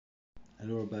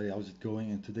Hello everybody, how's it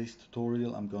going? In today's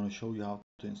tutorial I'm going to show you how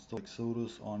to install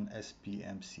Exodus on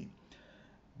SPMC.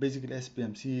 Basically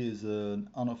SPMC is an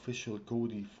unofficial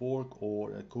Kodi fork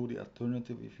or a Kodi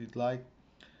alternative if you'd like,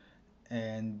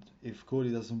 and if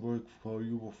Kodi doesn't work for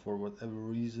you or for whatever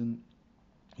reason,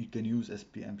 you can use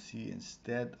SPMC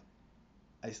instead.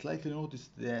 I slightly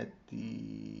noticed that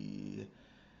the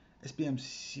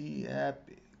SPMC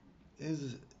app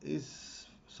is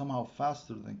somehow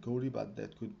faster than Kodi, but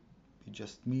that could be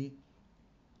just me.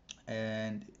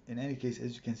 And in any case,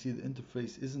 as you can see, the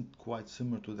interface isn't quite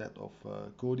similar to that of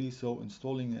Kodi, so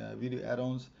installing video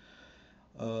add-ons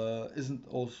isn't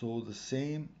also the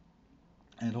same,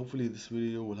 and hopefully this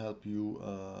video will help you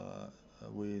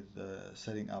with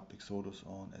setting up Exodus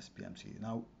on SPMC.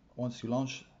 Now once you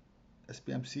launch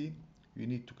SPMC, you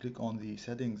need to click on the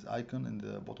settings icon in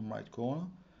the bottom right corner,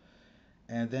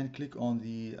 and then click on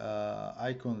the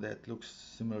icon that looks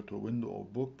similar to a window or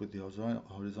book with the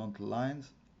horizontal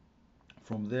lines.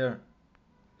 From there,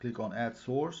 click on add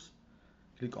source,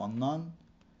 click on none,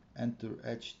 enter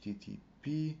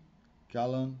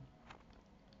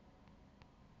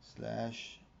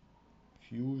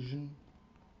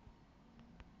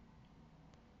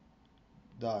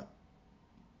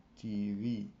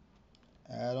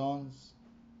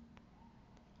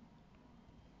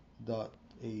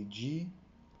addons.ag,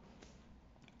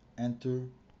 enter,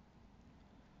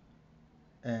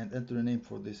 and enter a name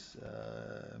for this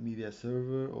media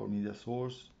server or media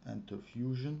source. Enter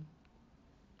Fusion,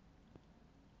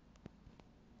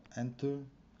 enter,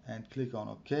 and click on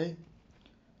OK.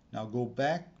 Now go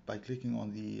back by clicking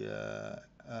on the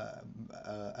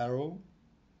arrow,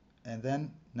 and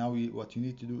then now what you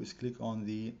need to do is click on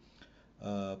the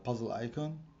puzzle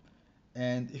icon.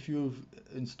 And if you've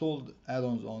installed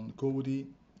add-ons on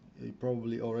Kodi, you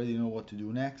probably already know what to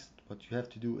do next. What you have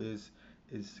to do is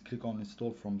click on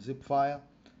install from zip file,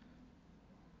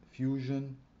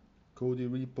 Fusion, Kodi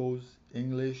repos,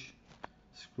 English,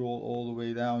 scroll all the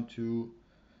way down to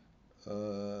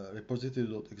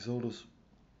repository.exodus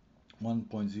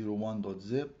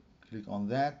 1.01.zip, click on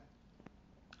that,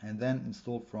 and then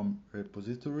install from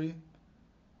repository,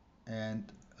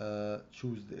 and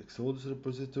choose the Exodus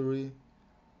repository,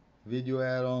 video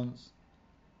add-ons,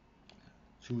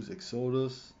 choose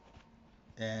Exodus,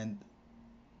 and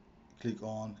click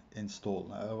on install.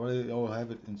 Now, I already have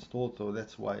it installed, so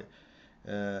that's why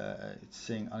it's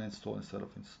saying uninstall instead of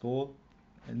install.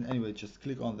 And anyway, just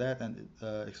click on that and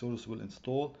Exodus will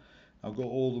install. Now go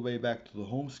all the way back to the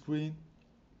home screen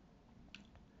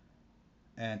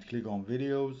and click on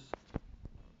videos,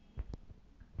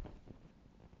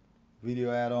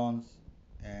 video add-ons,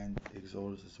 and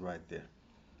Exodus is right there.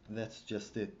 And that's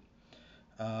just it.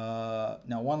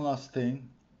 Now one last thing,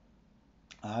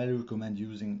 I highly recommend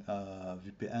using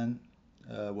VPN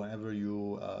whenever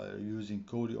you are using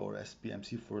Kodi or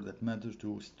SPMC for that matter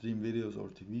to stream videos or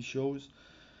TV shows,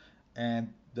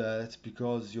 and that's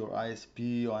because your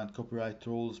ISP and copyright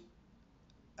trolls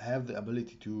have the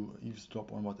ability to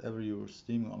eavesdrop on whatever you're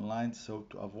streaming online. So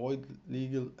to avoid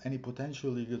any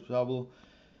potential legal trouble,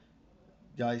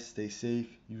 guys, stay safe,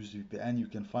 use VPN. You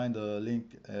can find a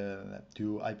link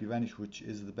to IPVanish, which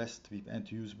is the best VPN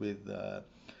to use with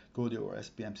Kodi or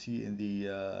SPMC, in the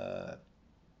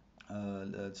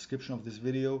description of this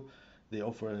video. They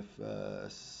offer a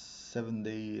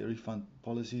 7-day refund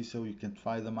policy, so you can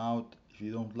try them out. If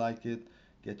you don't like it,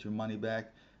 get your money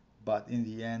back. But in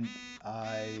the end,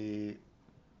 I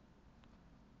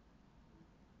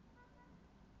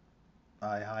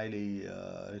highly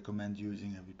recommend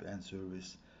using a VPN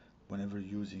service whenever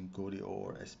using Kodi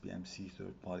or SPMC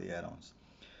third-party add-ons.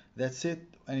 That's it.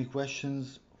 Any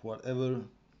questions, whatever,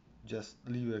 just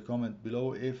leave a comment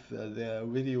below. If the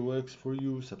video works for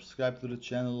you, subscribe to the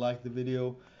channel, like the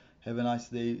video. Have a nice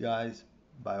day, guys.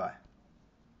 Bye bye.